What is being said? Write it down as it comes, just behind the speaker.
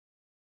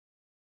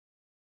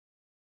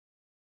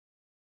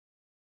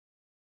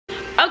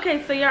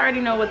Okay, so y'all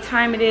already know what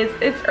time it is.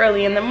 It's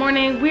early in the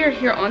morning. We're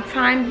here on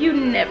time. You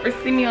never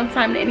see me on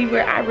time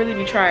anywhere. I really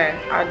be trying.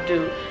 I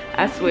do.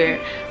 I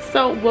swear.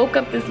 So woke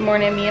up this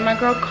morning, me and my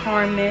girl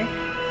Carmen.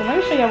 So let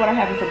me show y'all what I'm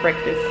having for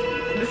breakfast.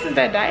 This is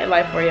that diet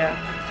life for y'all.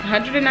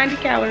 190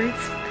 calories.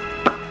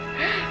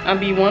 I'll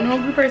be one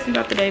hungry person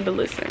about the day, but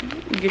listen,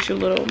 you get your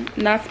little,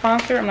 not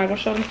sponsored, I'm not gonna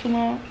show them too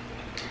long.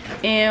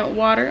 And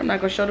water, I'm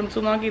not gonna show them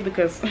too long either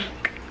because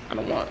I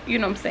don't want, you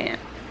know what I'm saying.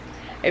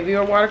 If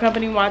you're a water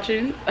company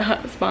watching,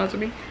 sponsor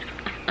me.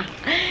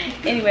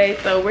 Anyway,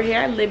 so we're here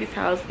at Libby's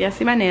house. Y'all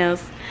see my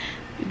nails.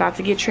 About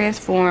to get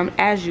transformed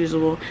as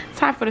usual.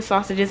 Time for the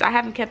sausages. I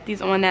haven't kept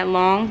these on that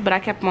long, but I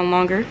kept them on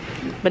longer.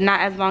 But not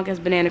as long as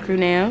Banana Crew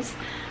nails.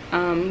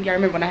 Y'all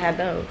remember when I had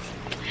those.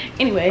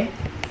 Anyway,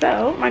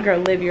 so my girl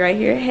Libby right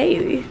here.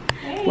 Hey.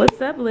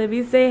 What's up,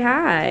 Libby? Say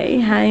hi.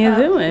 How you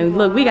doing?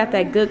 Look, we got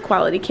that good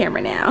quality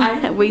camera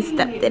now. We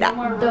stepped it up.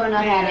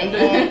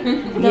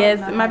 Yes,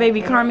 my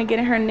baby Carmen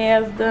getting her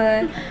nails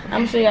done. I'm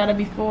gonna show y'all the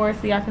before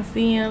so y'all can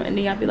see them, and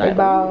then y'all be like,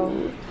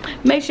 ooh.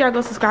 Make sure y'all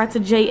go subscribe to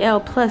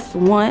JL+1.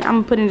 I'm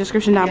gonna put in the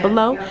description down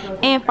below,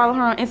 and follow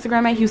her on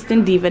Instagram at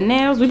Houston Diva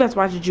Nails. We about to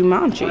watch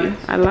Jumanji.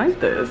 I like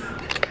this.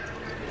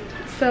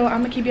 So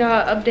I'm gonna keep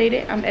y'all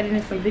updated. I'm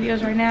editing some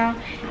videos right now,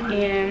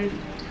 and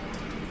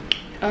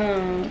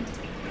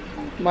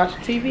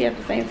watching TV at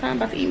the same time,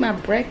 about to eat my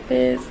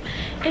breakfast,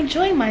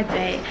 enjoy my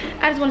day.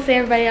 I just want to say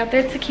everybody out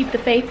there to keep the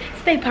faith,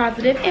 stay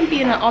positive, and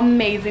be an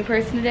amazing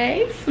person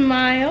today.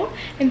 Smile,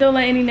 and don't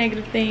let any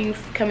negative things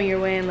come in your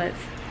way, and let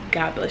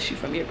God bless you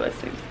from your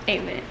blessings.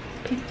 Amen.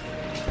 Peace.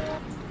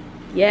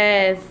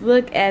 Yes,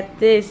 look at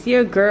this.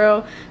 Your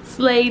girl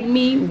slayed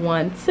me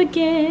once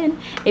again.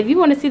 If you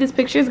want to see this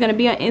picture, it's going to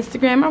be on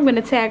Instagram. I'm going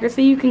to tag her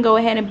so you can go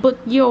ahead and book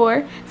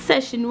your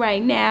session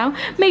right now.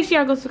 Make sure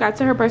y'all go subscribe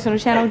to her personal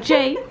channel,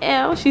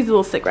 JL. She's a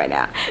little sick right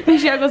now. Make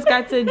sure y'all go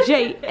subscribe to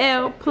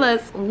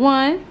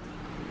JL+1.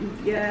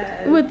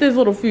 Yes. With this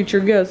little future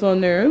guest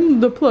on there,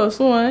 the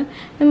 +1.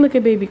 And look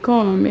at baby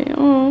Carmen.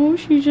 Oh,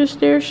 she's just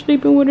there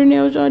sleeping with her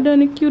nails all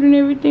done and cute and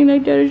everything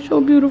like that. It's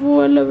so beautiful.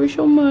 I love her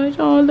so much.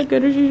 Oh, look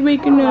at her. She's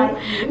waking up.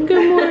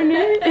 Good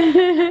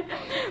morning.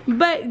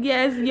 But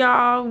yes,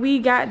 y'all, we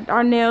got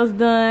our nails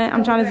done.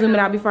 I'm trying to zoom it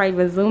out before I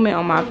even zoom it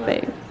on my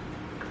face.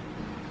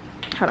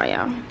 Hold on,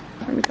 y'all.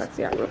 Let me talk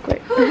to y'all real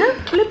quick.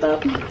 Flip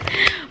up.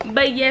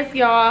 But yes,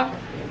 y'all,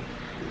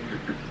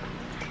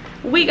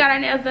 we got our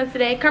nails done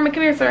today. Carmen,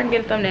 come here so I can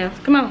get the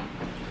thumbnails. Come on.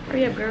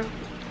 Hurry up, girl.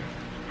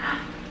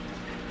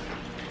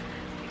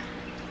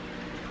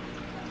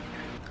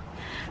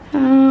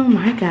 Oh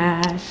my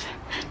gosh.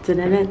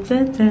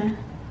 Da-da-da-da-da.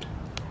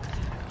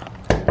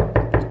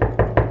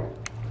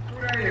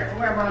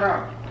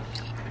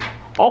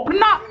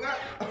 Open up.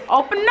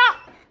 Open up.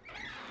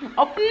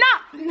 Open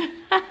up.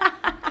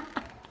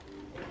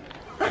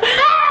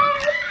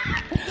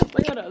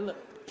 Wait, hold on, look.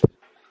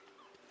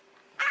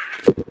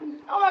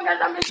 Oh my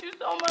gosh, I miss you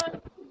so much.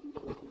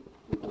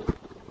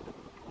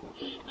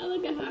 I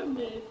look at how I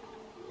miss.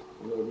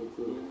 I love you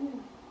too.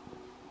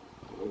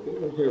 I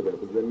didn't hear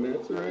that. Was that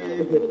natural? I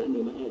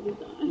knew my head was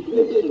on.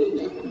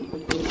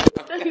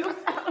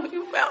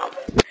 You felt me.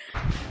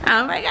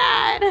 Oh my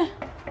god.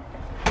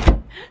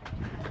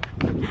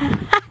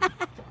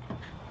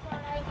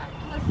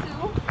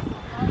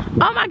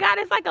 Oh my god,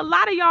 it's like a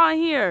lot of y'all in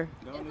here.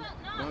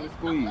 Don't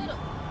squeeze.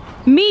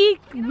 Me,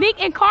 Nick,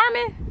 and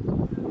Carmen.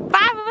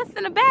 5 of us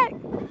in the back.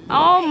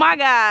 Oh my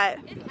god.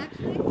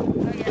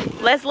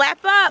 Let's lap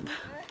up.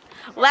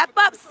 Lap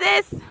up,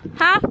 sis.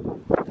 Huh?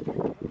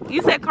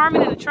 You said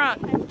Carmen in the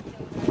trunk. She's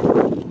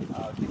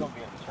gonna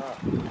be in the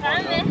trunk.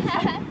 Carmen.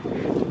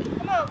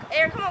 Come on,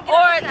 Eric, come on, get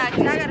on this side,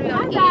 cause I gotta be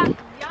on the side.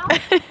 Y'all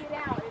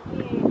get out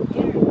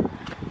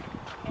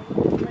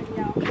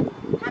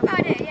How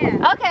about it?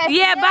 Yeah. Okay.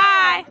 Yeah,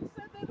 bye.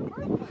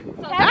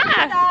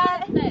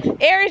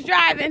 Airi's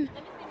driving.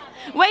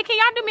 Wait, can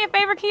y'all do me a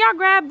favor? Can y'all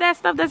grab that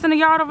stuff that's in the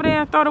yard over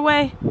there and throw it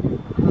away?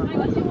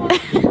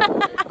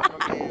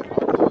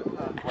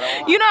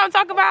 You know what I'm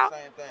talking about?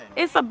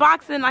 It's a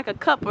box in like a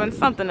cup or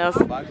something else.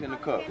 A box in a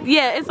cup?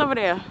 Yeah, it's over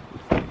there.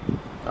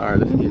 Alright,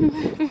 let's get it.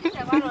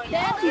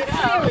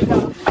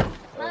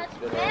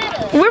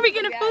 Where we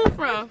getting food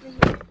from?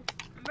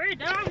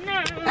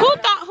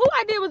 Who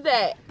idea was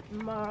that?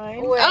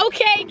 Mine.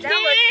 Okay, kid.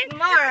 Sis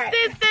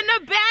in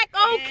the back.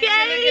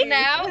 Okay.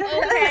 Now.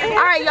 Okay.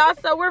 All right, y'all.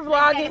 So we're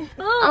vlogging.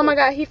 Oh my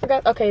God, he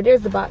forgot. Okay,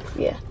 there's the box.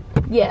 Yeah.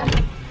 Yeah.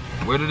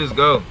 Where did this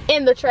go?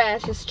 In the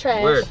trash. It's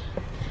trash. Where?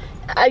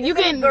 You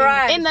can in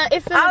the.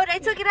 It's in they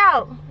took it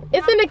out.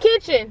 It's in the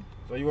kitchen.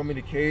 So you want me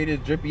to carry this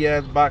drippy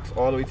ass box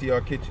all the way to your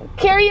kitchen?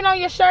 Carry it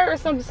on your shirt or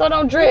something so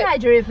don't drip. You're not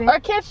dripping. Or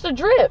catch the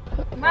drip.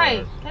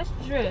 Right. Catch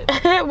the drip.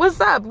 What's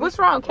up? What's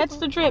wrong? Catch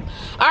the drip.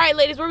 All right,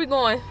 ladies, where we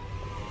going?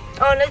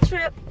 On a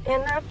trip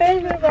in our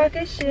favorite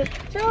rocket ship.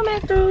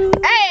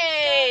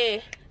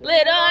 Hey,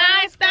 little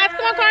Einsteins.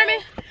 Come on, Carmen.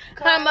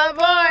 Come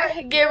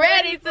aboard. Get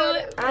ready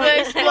to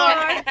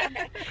explore.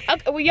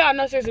 Okay, well, y'all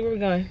know seriously where we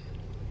going.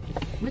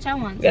 What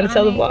y'all want? You gotta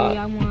tell the vlog.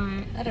 Y'all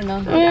want? I don't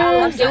know. Y'all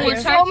want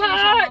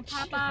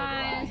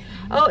Popeyes?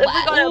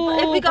 Oh,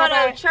 if we go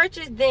to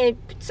churches, then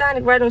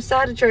Sonic right on the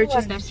side of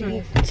churches.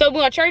 So we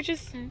want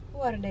churches?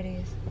 What that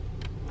is?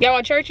 Y'all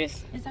want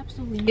churches? It's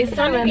absolutely. It's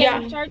Sonic.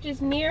 Yeah. Church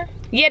is near.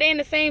 Yeah, they in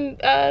the same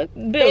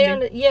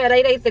building.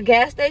 They the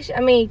gas station.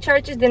 I mean,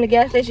 churches, then the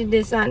gas station,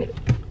 then Sonic.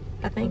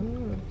 I think.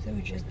 So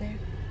we just there.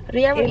 Do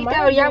y'all want to eat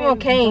that or y'all want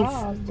Cane's?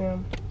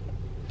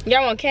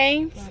 Y'all want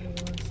Cane's?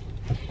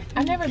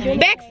 I've never been.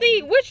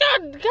 Backseat, what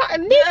y'all got?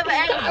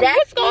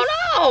 What's going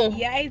on?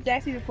 Yeah, I ate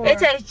Zaxby's before. It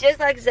tastes just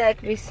like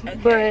Zaxby's,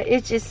 but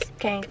it's just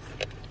Cane's.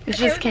 It's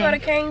just Let's go to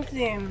Cane's. Cane's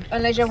then.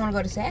 Unless y'all want to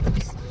go to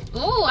Zaxby's.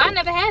 Ooh, I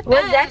never had that.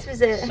 What's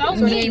Zaxby's at? Show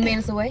 28 me.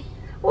 minutes away.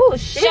 Oh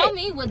shit. Show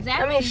me what Zaxby's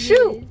I mean,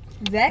 shoot.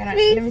 is.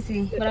 Zaxby's? Let me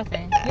see. What I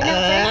say? You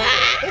never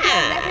seen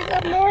Zaxby's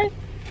up north?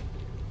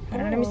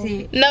 Let me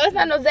see. No, it's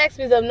not no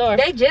Zaxby's up north.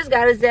 They just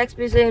got a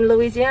Zaxby's in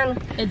Louisiana.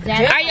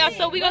 Exactly. Alright, y'all,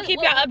 so we're gonna keep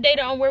y'all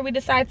updated on where we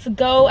decide to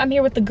go. I'm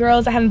here with the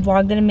girls. I haven't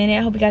vlogged in a minute.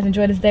 I hope you guys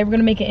enjoyed this day. We're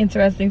gonna make it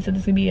interesting, so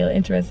this is gonna be an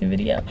interesting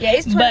video. Yeah,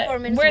 it's 24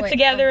 But minutes we're away.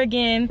 together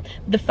again.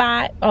 The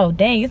 5, oh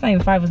dang, it's not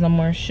even 5 of us no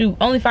more. Shoot,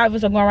 only 5 of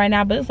us are going right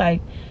now, but it's like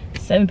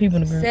 7 people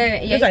in the group.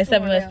 7, yeah, it's like it's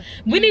 7 of us.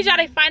 We need y'all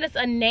to find us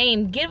a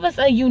name. Give us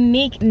a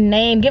unique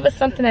name. Give us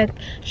something that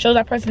shows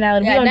our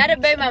personality. Yeah, We not don't-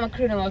 a baby mama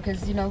crew no more,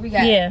 because, you know, we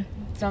got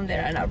some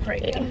that are not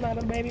pregnant. I'm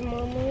not a baby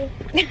mama.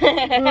 Baby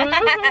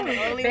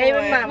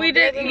mama. We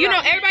did, you know,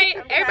 everybody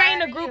in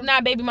the group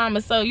not baby mama,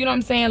 so you know what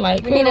I'm saying?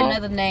 Like, We need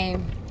another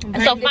name.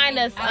 so find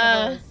us,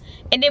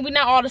 and then we're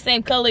not all the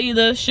same color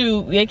either.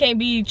 Shoot, it can't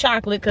be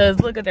chocolate, cause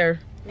look at her.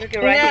 Look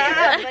at right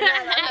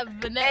here.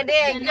 Vanilla. And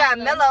then you got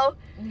Mello.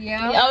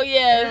 Yeah. Oh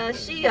yeah,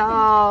 She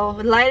all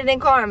lighter than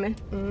Carmen.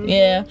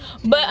 yeah.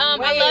 But I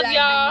love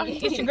y'all.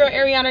 It's your girl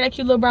Ariana, that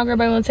cute little brown girl.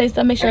 Everybody want to taste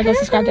stuff. Make sure I go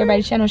subscribe to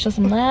everybody's channel and show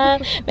some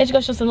love. Make sure you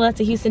go show some love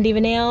to Houston Diva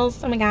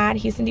Nails. Oh my God,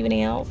 Houston Diva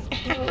Nails.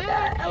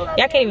 Y'all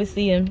can't even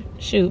see them.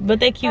 Shoot, but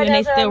they cute and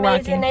they still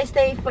rocking. They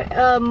stay for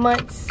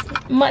months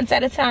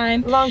At a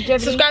time.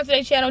 longevity. Subscribe to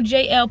their channel,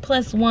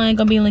 JL+1.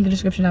 Gonna be a link in the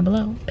description down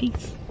below.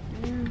 Peace.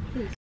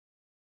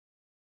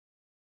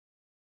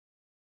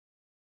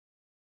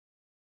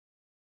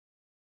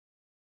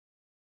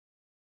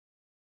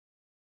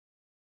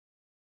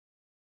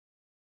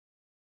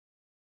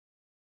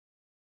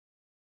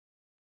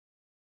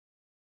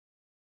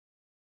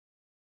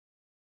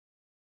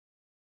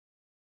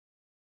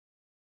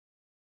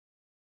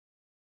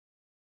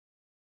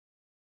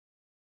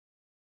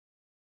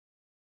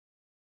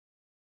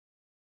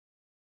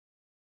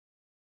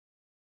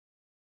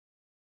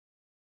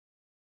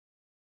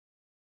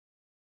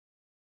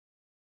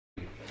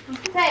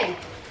 Hey.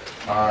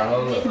 Alright,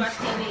 hold up. Watch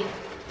TV.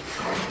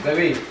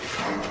 Baby,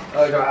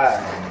 close your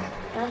eyes.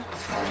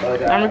 Close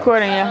your I'm eyes.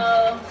 recording you.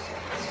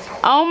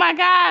 Oh my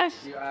gosh.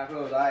 Keep your eyes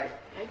closed, alright?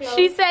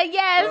 She said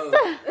yes.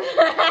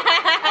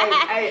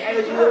 Hey,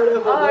 what you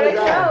doing for? Oh, they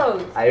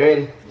closed. Are you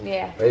ready?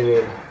 Yeah. Wait a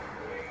minute.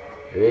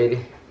 You ready?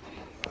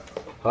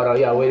 Hold on,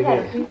 y'all, wait a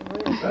minute.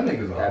 That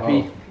nigga's a Got hoe.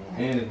 pee.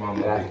 And his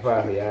mama. That's the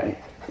problem, alright?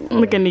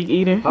 Look at Nick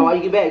eating. How are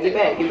you? Get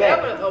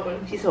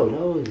back. She's so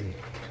nosy.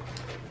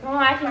 Come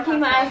on, I can keep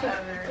my eyes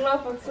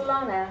closed for too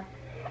long now.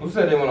 Who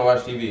said they want to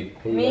watch TV?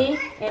 Me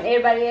and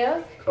everybody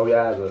else? Open your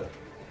eyes up.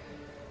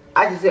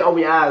 I just said open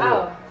your eyes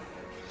up.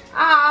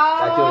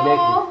 Got your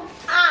necklace.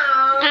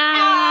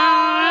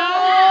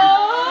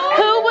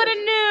 Who would have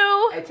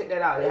knew? Hey, check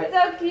that out. It's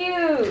so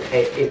cute.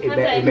 Hey,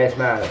 it matched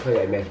mine. Put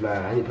that match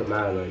mine. I need to put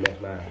mine on it. Match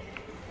mine.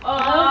 Oh,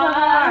 those are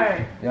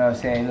hard. You know what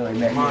I'm saying? Look, it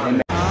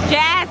match.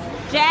 Jazz,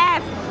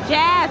 Jazz,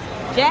 Jazz,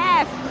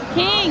 Jazz.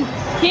 King,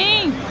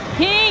 King,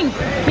 King,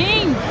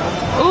 King.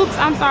 Oops,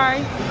 I'm sorry.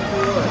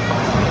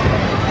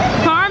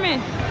 Carmen,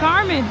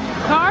 Carmen,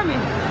 Carmen,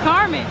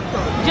 Carmen.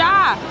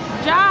 Ja,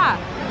 Ja,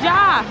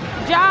 Ja,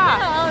 Ja,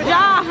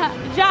 Ja,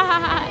 Ja,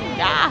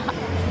 Ja.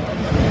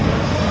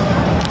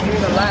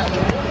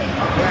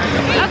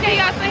 Okay,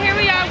 y'all, so here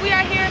we are. We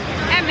are here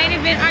at Main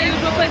Event, our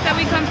usual place that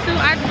we come to.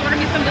 I just ordered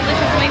me some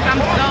delicious wings.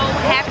 I'm so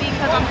happy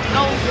because I'm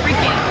so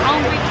freaking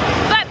hungry.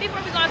 But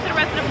before we go on to the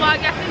rest of the vlog,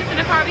 y'all see this in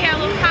the car. We had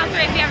a little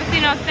concert. If you haven't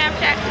seen it on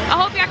Snapchat, I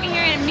hope y'all can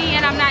hear me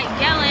and I'm not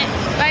yelling.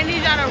 But I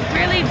need y'all to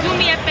really do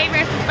me a favor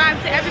and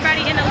subscribe to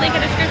everybody in the link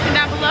in the description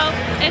down below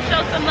and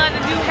show some love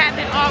if you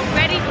haven't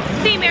already.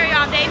 Team Airi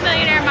all day,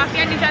 Millionaire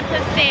Mafia. I need y'all to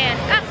stand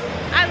up.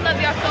 I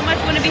love y'all so much.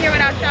 Wouldn't be here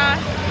without y'all.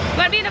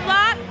 Wanna be in the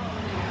vlog?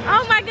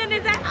 Oh my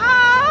goodness,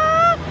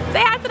 oh!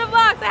 Say hi to the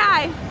vlog, say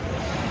hi.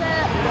 What's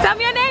up? Tell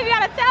me your name, you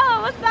gotta tell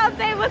them. What's up,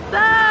 say what's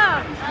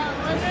up.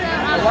 What's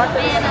up? I'm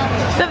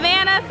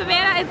Savannah.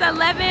 Savannah is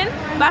 11,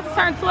 about to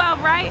turn 12,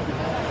 right?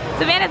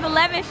 Savannah's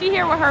 11, she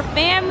here with her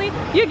family.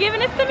 You're giving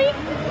this to me?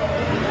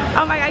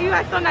 Oh my God, you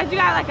guys so nice. You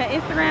got like an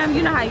Instagram,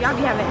 you know how y'all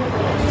be having.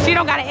 She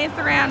don't got an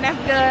Instagram, that's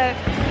good.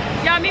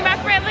 Y'all, me,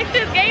 my friend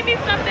Lexus gave me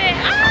something.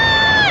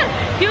 Ah!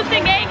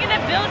 Houston gang in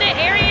the building,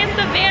 Airi and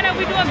Savannah.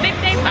 We doing big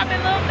things, popping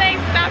little things.